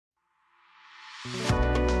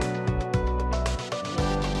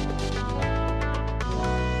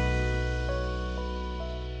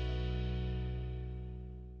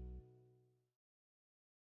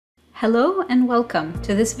Hello and welcome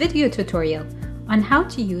to this video tutorial on how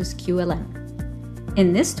to use QLM.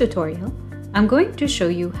 In this tutorial, I'm going to show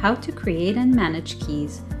you how to create and manage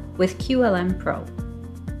keys with QLM Pro.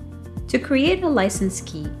 To create a license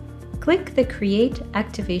key, click the Create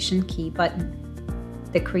Activation Key button.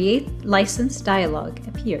 The Create License dialog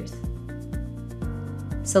appears.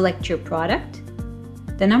 Select your product,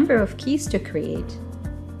 the number of keys to create,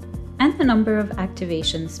 and the number of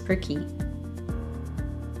activations per key.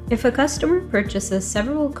 If a customer purchases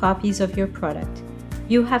several copies of your product,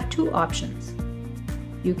 you have two options.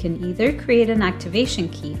 You can either create an activation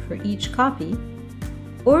key for each copy,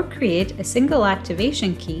 or create a single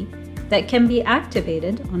activation key that can be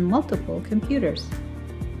activated on multiple computers.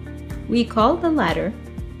 We call the latter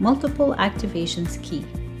Multiple Activations Key.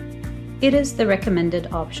 It is the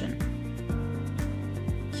recommended option.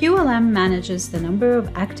 QLM manages the number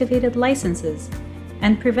of activated licenses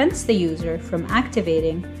and prevents the user from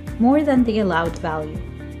activating more than the allowed value.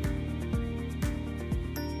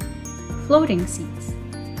 Floating seats.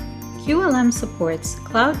 QLM supports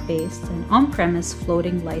cloud-based and on-premise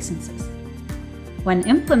floating licenses. When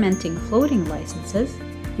implementing floating licenses,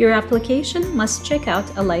 your application must check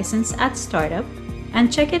out a license at startup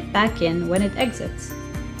and check it back in when it exits.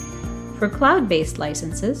 For cloud-based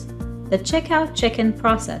licenses, the checkout-check-in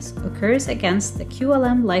process occurs against the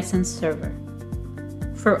QLM license server.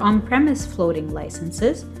 For on-premise floating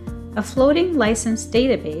licenses, a floating license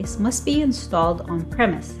database must be installed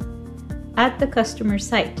on-premise at the customer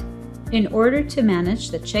site in order to manage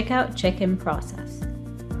the checkout-check-in process.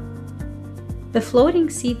 The floating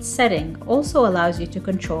seat setting also allows you to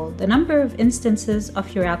control the number of instances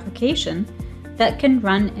of your application that can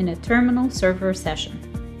run in a terminal server session.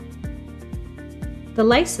 The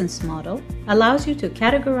license model allows you to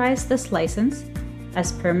categorize this license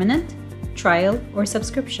as permanent, trial, or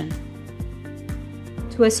subscription.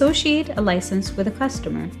 To associate a license with a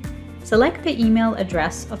customer, select the email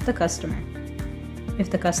address of the customer. If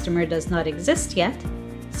the customer does not exist yet,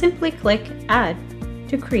 simply click Add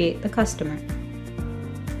to create the customer.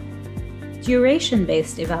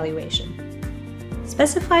 Duration-based evaluation.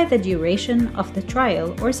 Specify the duration of the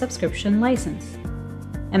trial or subscription license.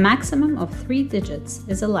 A maximum of 3 digits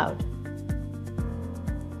is allowed.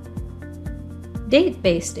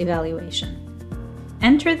 Date-based evaluation.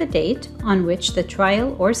 Enter the date on which the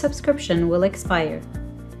trial or subscription will expire.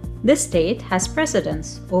 This date has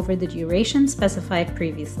precedence over the duration specified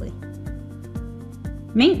previously.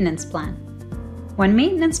 Maintenance plan. When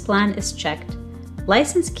maintenance plan is checked,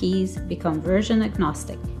 license keys become version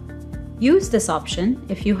agnostic. Use this option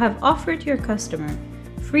if you have offered your customer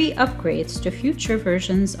free upgrades to future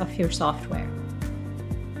versions of your software.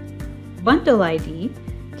 Bundle ID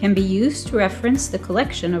can be used to reference the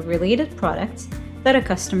collection of related products that a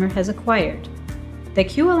customer has acquired. The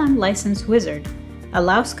QLM License Wizard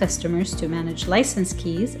allows customers to manage license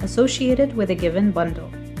keys associated with a given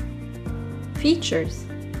bundle. Features.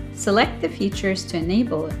 Select the features to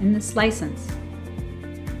enable in this license.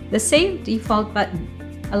 The Save Default button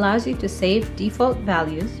allows you to save default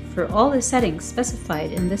values for all the settings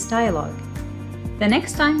specified in this dialog. The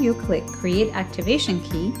next time you click Create Activation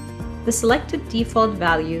Key, the selected default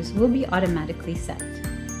values will be automatically set.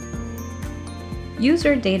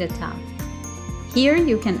 User Data tab. Here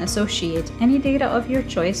you can associate any data of your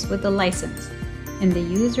choice with the license in the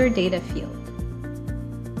User Data field.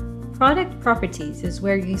 Product Properties is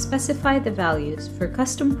where you specify the values for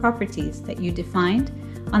custom properties that you defined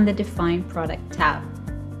on the Define Product tab.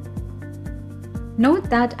 Note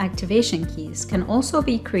that activation keys can also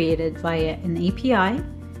be created via an API,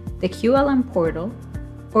 the QLM portal,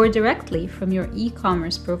 or directly from your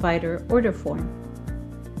e-commerce provider order form.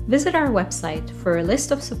 Visit our website for a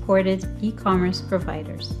list of supported e-commerce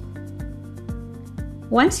providers.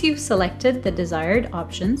 Once you've selected the desired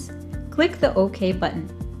options, click the OK button.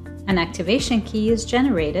 An activation key is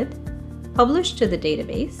generated, published to the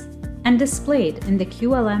database, and displayed in the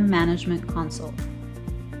QLM Management Console.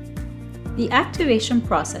 The activation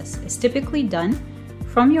process is typically done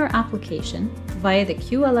from your application via the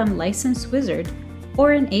QLM License Wizard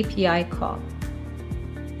or an API call.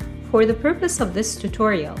 For the purpose of this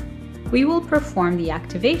tutorial, we will perform the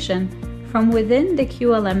activation from within the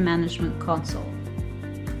QLM Management Console.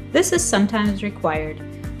 This is sometimes required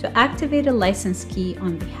to activate a license key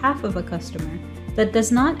on behalf of a customer that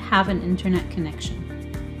does not have an internet connection.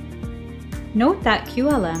 Note that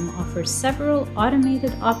QLM offers several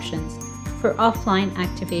automated options for offline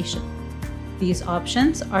activation. These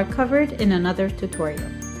options are covered in another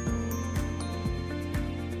tutorial.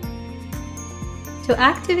 To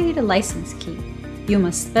activate a license key, you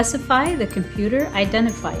must specify the computer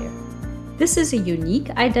identifier. This is a unique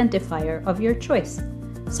identifier of your choice,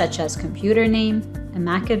 such as computer name, a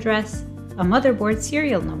MAC address, a motherboard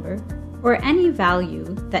serial number, or any value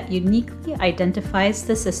that uniquely identifies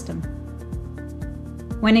the system.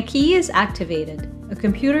 When a key is activated, a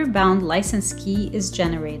computer-bound license key is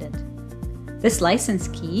generated. This license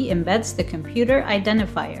key embeds the computer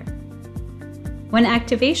identifier. When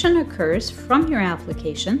activation occurs from your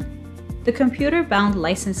application, the computer-bound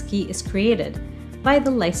license key is created by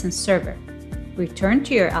the license server, returned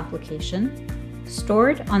to your application,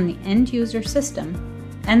 stored on the end-user system,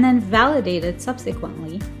 and then validated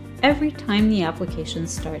subsequently every time the application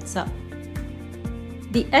starts up.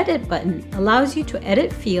 The Edit button allows you to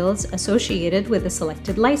edit fields associated with a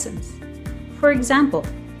selected license. For example,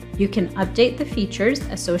 you can update the features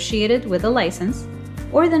associated with a license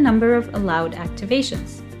or the number of allowed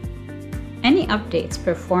activations. Any updates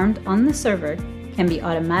performed on the server can be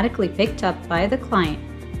automatically picked up by the client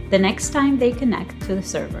the next time they connect to the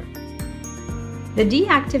server. The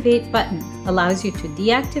Deactivate button allows you to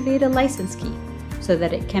deactivate a license key so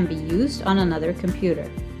that it can be used on another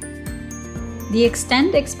computer. The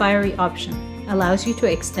Extend Expiry option allows you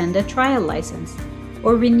to extend a trial license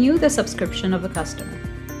or renew the subscription of a customer.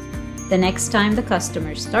 The next time the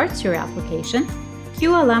customer starts your application,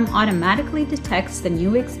 QLM automatically detects the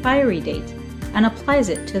new expiry date and applies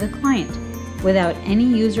it to the client without any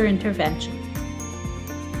user intervention.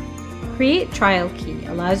 Create Trial Key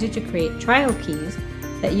allows you to create trial keys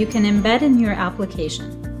that you can embed in your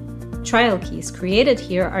application. Trial keys created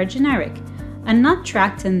here are generic and not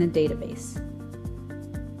tracked in the database.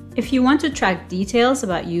 If you want to track details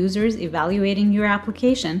about users evaluating your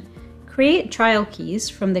application, create trial keys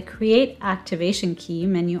from the Create Activation Key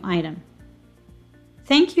menu item.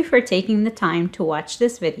 Thank you for taking the time to watch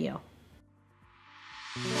this video.